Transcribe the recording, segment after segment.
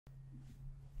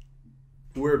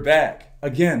We're back.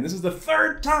 Again, this is the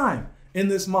third time in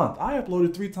this month. I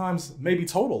uploaded 3 times, maybe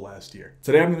total last year.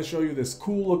 Today I'm gonna show you this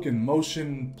cool looking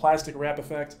motion plastic wrap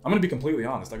effect. I'm gonna be completely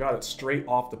honest, I got it straight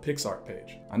off the PicsArt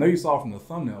page. I know you saw it from the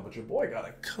thumbnail, but your boy got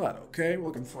a cut, okay?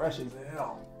 Looking fresh as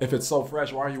hell. If it's so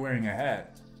fresh, why are you wearing a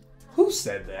hat? Who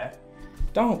said that?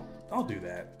 Don't do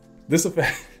that. This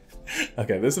effect,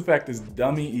 okay, this effect is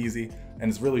dummy easy and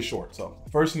it's really short. So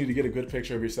first you need to get a good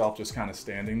picture of yourself just kind of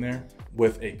standing there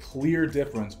with a clear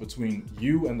difference between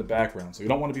you and the background. So you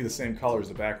don't want to be the same color as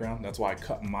the background. That's why I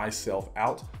cut myself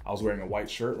out. I was wearing a white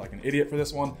shirt like an idiot for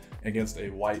this one against a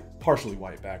white, partially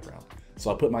white background.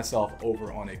 So I put myself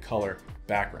over on a color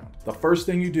background. The first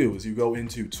thing you do is you go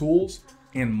into Tools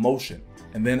and Motion.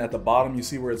 And then at the bottom, you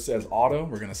see where it says Auto.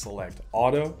 We're gonna select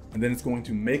Auto, and then it's going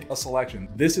to make a selection.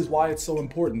 This is why it's so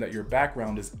important that your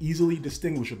background is easily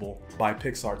distinguishable by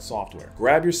PicsArt software.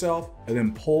 Grab yourself and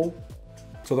then pull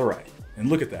to the right. And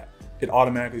look at that, it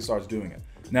automatically starts doing it.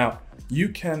 Now, you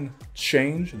can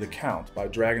change the count by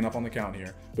dragging up on the count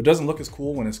here, but it doesn't look as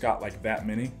cool when it's got like that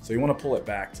many. So you wanna pull it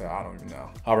back to, I don't even know,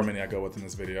 however many I go with in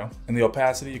this video. And the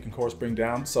opacity you can of course bring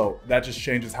down. So that just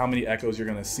changes how many echoes you're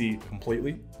gonna see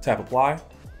completely. Tap apply,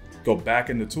 go back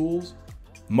into Tools,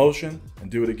 Motion, and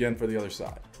do it again for the other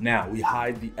side. Now we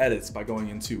hide the edits by going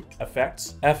into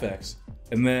Effects, FX,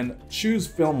 and then choose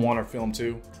Film 1 or Film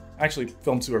 2. Actually,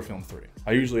 Film 2 or Film 3.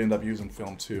 I usually end up using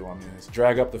Film 2 on these.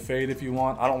 Drag up the fade if you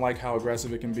want. I don't like how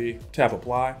aggressive it can be. Tap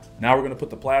apply. Now we're gonna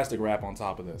put the plastic wrap on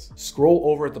top of this. Scroll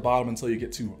over at the bottom until you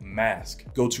get to Mask.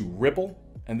 Go to Ripple,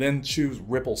 and then choose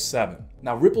Ripple 7.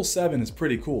 Now Ripple 7 is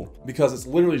pretty cool because it's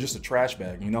literally just a trash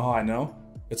bag. You know how I know?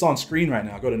 It's on screen right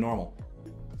now, go to normal.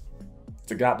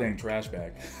 It's a goddamn trash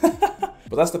bag.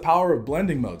 But that's the power of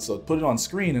blending mode. So put it on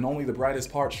screen and only the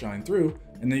brightest parts shine through,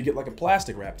 and then you get like a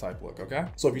plastic wrap type look, okay?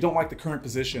 So if you don't like the current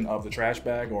position of the trash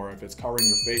bag, or if it's covering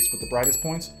your face with the brightest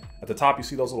points, at the top you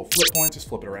see those little flip points, just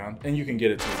flip it around and you can get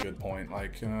it to a good point.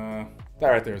 Like, that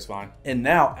right there is fine. And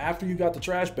now, after you got the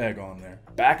trash bag on there,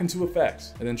 back into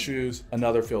Effects, and then choose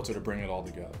another filter to bring it all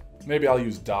together. Maybe I'll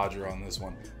use Dodger on this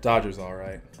one. Dodger's all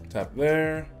right. Tap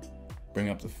there, bring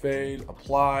up the fade,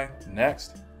 apply,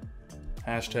 next.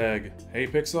 Hashtag Hey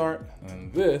PicsArt,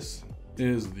 and this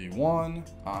is the one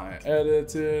I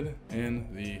edited in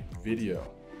the video.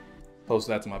 Post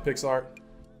that to my PicsArt.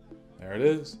 There it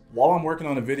is. While I'm working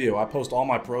on a video, I post all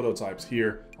my prototypes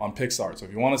here on PicsArt. So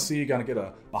if you want to see, you gotta get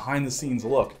a behind the scenes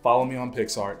look, follow me on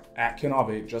PicsArt at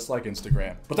Kenneth, just like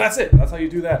Instagram. But that's it. That's how you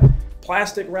do that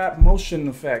plastic wrap motion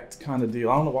effect kind of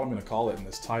deal. I don't know what I'm gonna call it in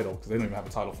this title because they don't even have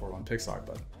a title for it on PicsArt,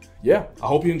 but yeah, I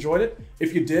hope you enjoyed it.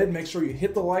 If you did, make sure you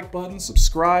hit the like button,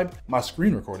 subscribe. My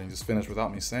screen recording just finished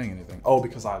without me saying anything. Oh,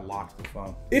 because I locked the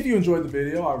phone. If you enjoyed the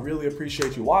video, I really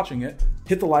appreciate you watching it.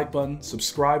 Hit the like button,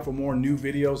 subscribe for more new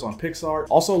videos on PicsArt.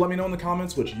 Also, let me know in the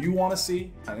comments what you want to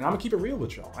see, and I'm gonna keep it real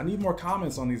with y'all. I need more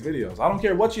comments on these videos. I don't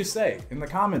care what you say. In the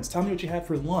comments, tell me what you had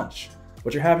for lunch,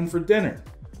 what you're having for dinner,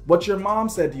 what your mom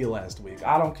said to you last week.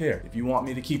 I don't care. If you want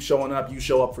me to keep showing up, you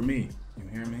show up for me. You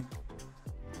hear me?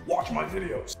 Watch my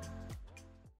videos.